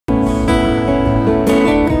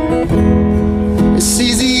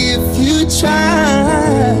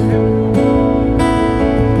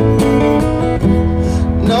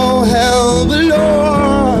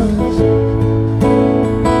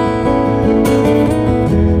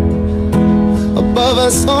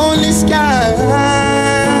was only sky.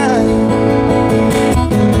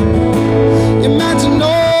 Imagine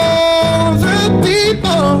all the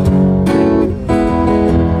people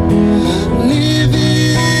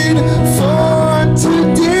living for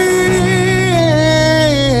today.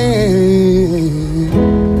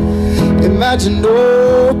 Imagine no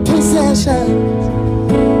possessions.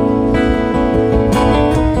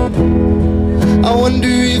 I wonder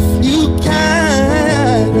if you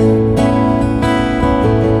can.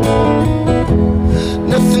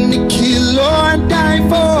 Nothing to kill or die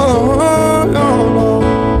for.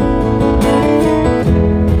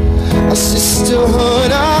 A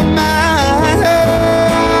sisterhood of mine.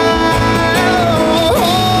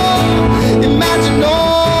 Imagine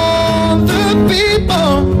all the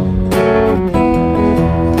people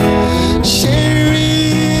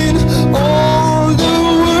sharing all the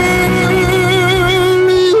world.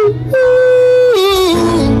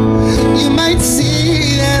 You might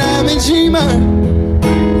see that I'm a dreamer,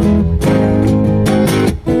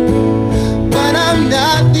 but I'm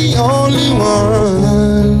not the only one.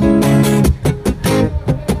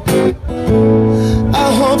 I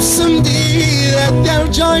hope someday that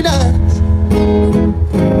they'll join us.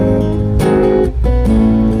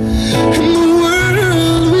 And the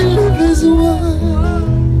world we live is one.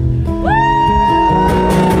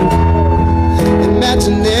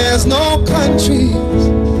 Imagine there's no countries.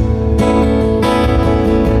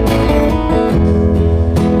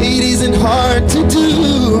 It isn't hard to do,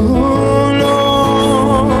 no.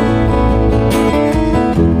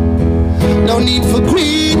 No need for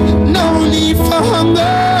greed, no need for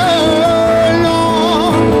hunger, no.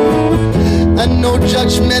 And no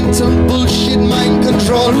judgmental bullshit, mind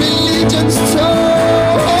control, religions too.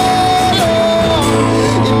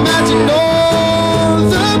 Imagine all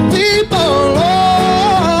the people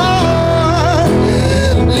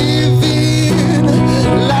living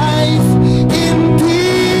life in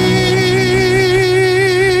peace.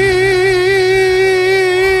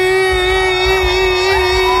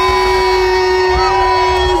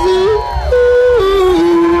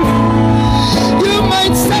 You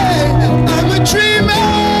might say I'm a dreamer,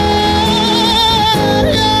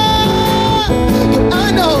 yeah, but I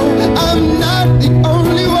know I'm not the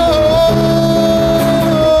only one.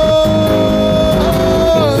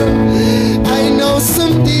 I know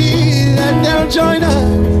someday that they'll join us,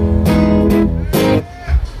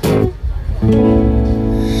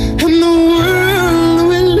 and the world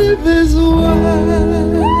we live is one.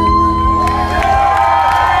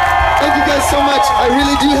 Thank you guys so much. I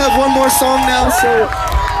really do have one more song now, so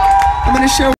I'm gonna share